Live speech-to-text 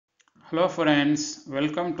Hello friends,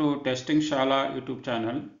 welcome to Testing Shala YouTube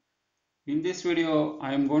channel. In this video,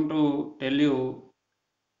 I am going to tell you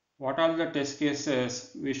what are the test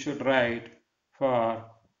cases we should write for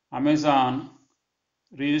Amazon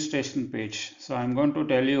registration page. So I am going to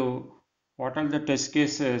tell you what are the test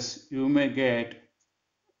cases you may get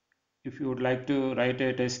if you would like to write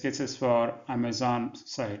a test cases for Amazon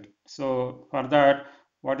site. So for that,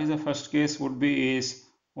 what is the first case would be is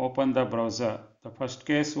open the browser. The first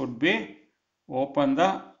case would be open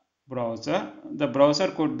the browser. The browser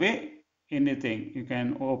could be anything. You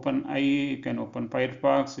can open IE, you can open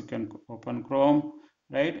Firefox, you can open Chrome,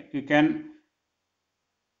 right? You can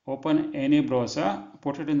open any browser,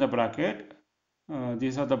 put it in the bracket.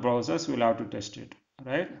 These are the browsers, we'll have to test it,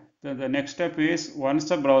 right? Then the next step is once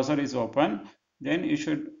the browser is open, then you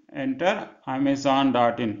should enter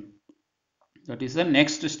amazon.in. That is the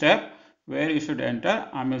next step where you should enter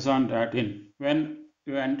amazon.in. When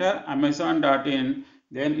you enter amazon.in,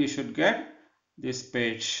 then you should get this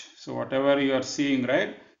page. So whatever you are seeing,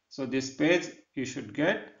 right? So this page you should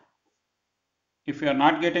get. If you are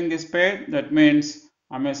not getting this page, that means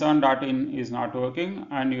amazon.in is not working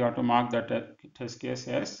and you have to mark that test case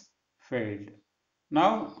as failed.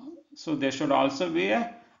 Now, so there should also be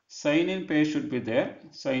a sign in page should be there.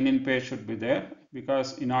 Sign in page should be there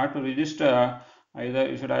because in order to register, either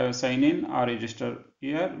you should have a sign in or register.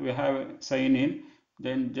 Here we have a sign in,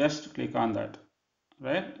 then just click on that,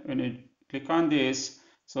 right? When you click on this,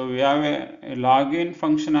 so we have a login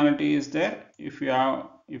functionality is there. If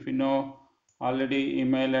you know already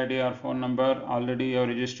email ID or phone number already you have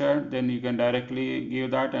registered, then you can directly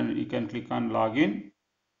give that and you can click on login.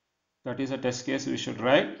 That is a test case we should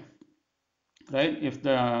write, right?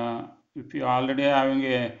 If you already having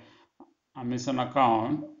a Amazon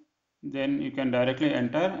account, then you can directly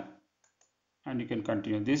enter and you can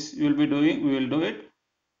continue. This we will do it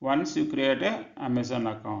once you create a Amazon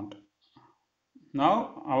account.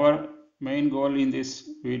 Now our main goal in this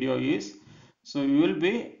video is, so you will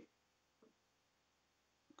be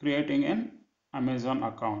creating an Amazon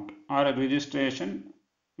account or a registration.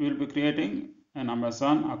 We will be creating an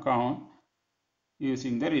Amazon account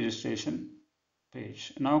using the registration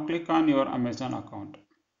page. Now click on your Amazon account.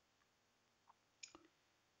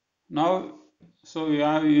 Now, so you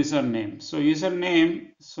have username. So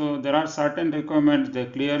username, so there are certain requirements. They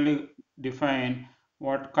clearly define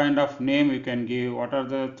what kind of name you can give, what are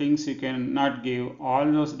the things you cannot give. All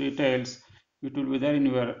those details it will be there in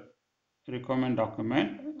your requirement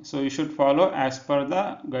document. So you should follow as per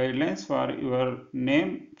the guidelines for your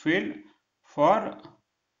name field for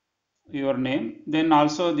your name. Then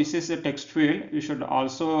also this is a text field. You should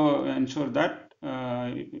also ensure that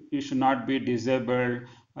you should not be disabled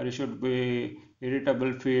or you should be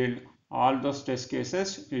editable field. All those test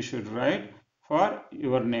cases you should write for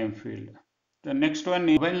your name field. The next one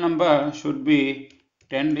is mobile number should be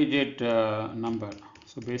 10-digit number.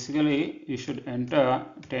 So basically you should enter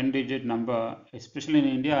 10-digit number. Especially in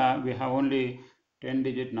India we have only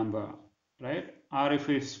 10-digit number, right? Or if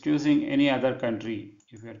it's choosing any other country,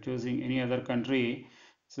 if you are choosing any other country,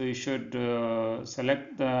 so you should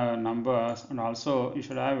select the numbers and also you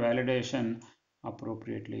should have validation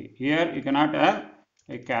appropriately. Here you cannot have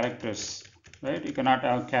a characters, right? You cannot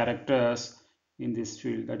have characters in this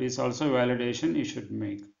field. That is also validation you should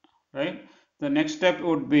make, right? The next step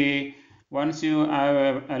would be once you have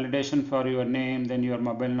a validation for your name, then your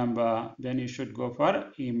mobile number, then you should go for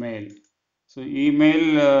email. So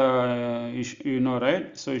email, you know,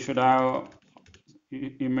 right? So you should have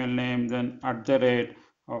email name, then @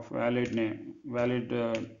 of valid name, valid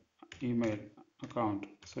email account.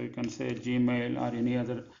 So you can say Gmail or any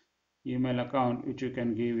other email account which you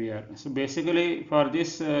can give here. So basically for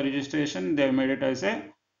this registration they made it as a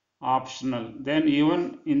optional. Then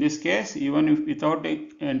even in this case, even if without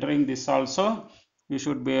entering this also, you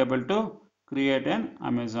should be able to create an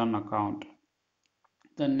Amazon account.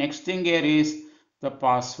 The next thing here is the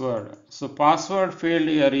password. So password field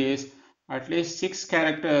here is at least 6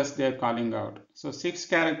 characters they are calling out. So 6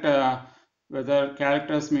 character, whether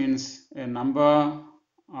characters means a number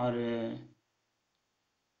or a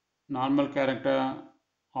normal character,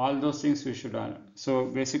 all those things we should have. So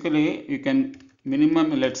basically you can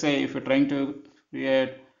minimum, let's say if you're trying to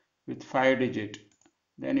create with 5-digit,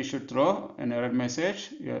 then you should throw an error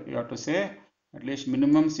message. You have to say at least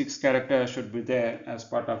minimum 6 characters should be there as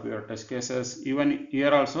part of your test cases. Even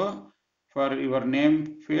here also for your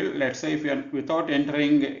name field, let's say if you are without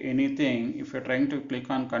entering anything, if you're trying to click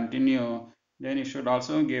on continue, then you should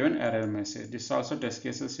also give an error message. This also test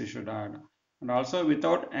cases you should add. And also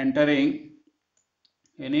without entering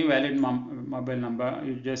any valid mobile number,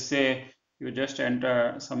 you just say you just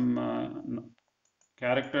enter some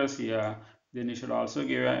characters here, then you should also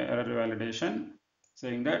give an error validation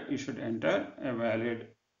saying that you should enter a valid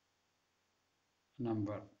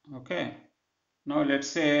number. Okay, now let's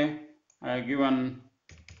say I have given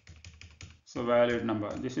valid number.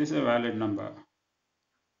 This is a valid number.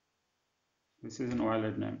 This is a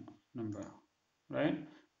valid number, right?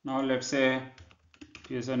 Now let's say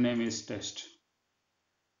username is test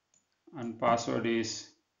and password is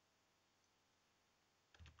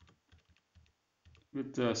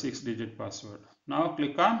with the 6-digit password. Now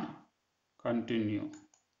click on continue.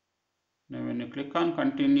 Now when you click on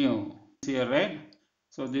continue here, right?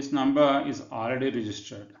 So this number is already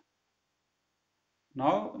registered.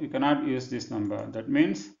 Now you cannot use this number. That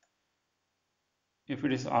means if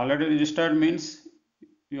it is already registered means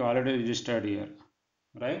you already registered here,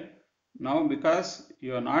 right? Now because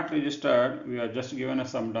you are not registered, we are just given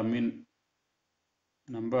some dummy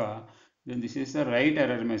number, then this is the right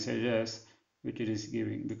error messages which it is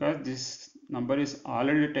giving because this number is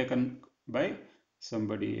already taken by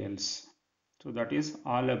somebody else. So that is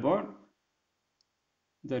all about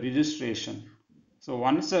the registration. So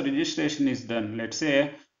once the registration is done, let's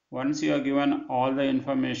say once you are given all the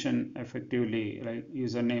information effectively, like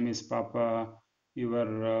username is Papa,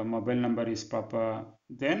 your mobile number is Papa,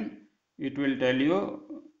 then it will tell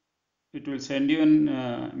you, it will send you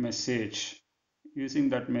a message. Using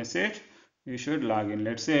that message, you should log in.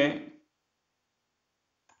 Let's say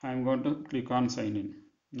I'm going to click on sign in.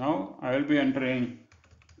 Now I will be entering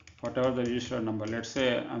whatever the registered number. Let's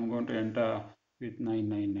say I'm going to enter with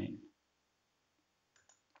 999.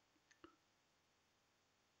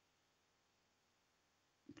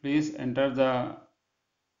 Please enter the,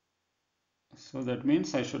 so that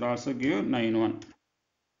means I should also give 91.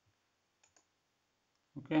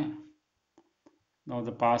 Okay. Now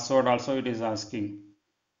the password also it is asking.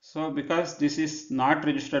 So because this is not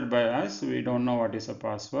registered by us, we don't know what is a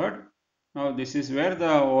password. Now this is where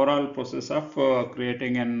the overall process of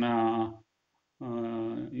creating an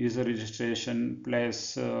user registration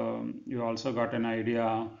plus you also got an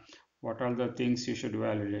idea what are the things you should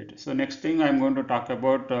validate. So next thing I'm going to talk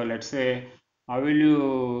about, let's say how will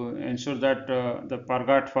you ensure that the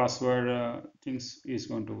forgot password things is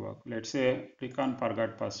going to work. Let's say click on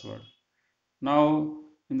forgot password. Now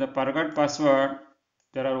in the forgot password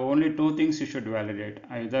there are only two things you should validate,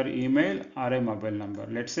 either email or a mobile number.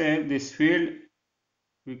 Let's say this field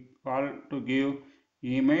we call to give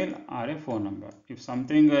email or a phone number. If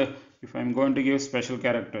something, if I'm going to give special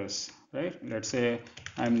characters, right? Let's say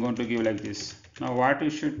I'm going to give like this. Now what you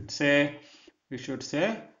should say? We should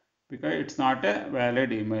say because it's not a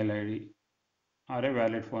valid email ID or a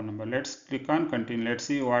valid phone number. Let's click on continue. Let's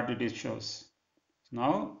see what it is shows.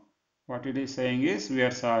 Now what it is saying is we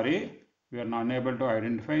are sorry, we are not able to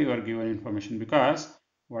identify your given information because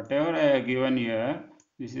whatever I have given here,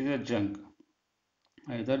 this is a junk.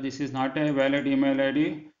 Either this is not a valid email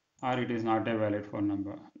ID or it is not a valid phone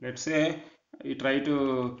number. Let's say you try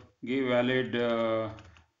to give valid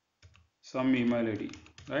some email ID,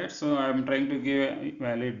 right? So I'm trying to give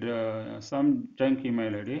valid some junk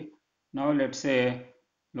email ID. Now let's say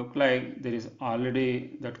look like there is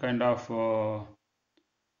already that kind of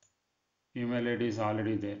email ID is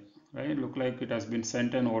already there, right? Look like it has been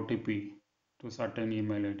sent an OTP to certain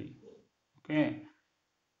email ID. Okay.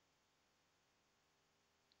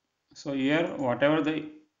 So here whatever the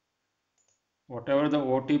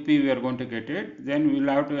OTP we are going to get it, then we will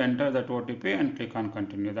have to enter that OTP and click on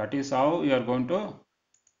continue. That is how you are going to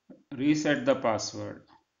reset the password.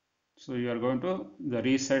 So you are going to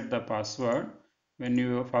reset the password when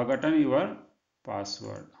you have forgotten your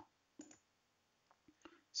password.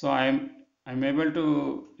 So I'm able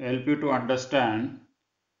to help you to understand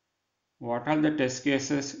what are the test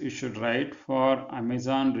cases you should write for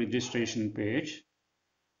Amazon registration page.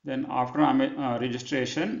 Then after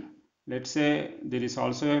registration, let's say there is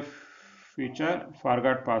also a feature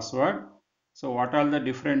forgot password. So what are the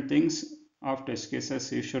different things of test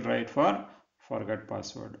cases you should write for forgot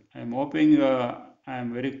password? I'm hoping I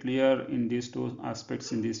am very clear in these two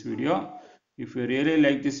aspects in this video. If you really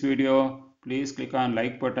like this video, please click on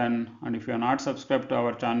like button, and if you are not subscribed to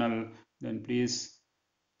our channel, then please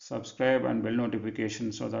subscribe and bell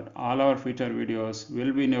notification so that all our future videos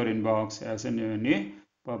will be in your inbox as and when we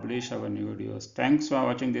publish our new videos. Thanks for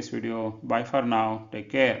watching this video. Bye for now.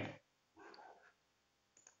 Take care.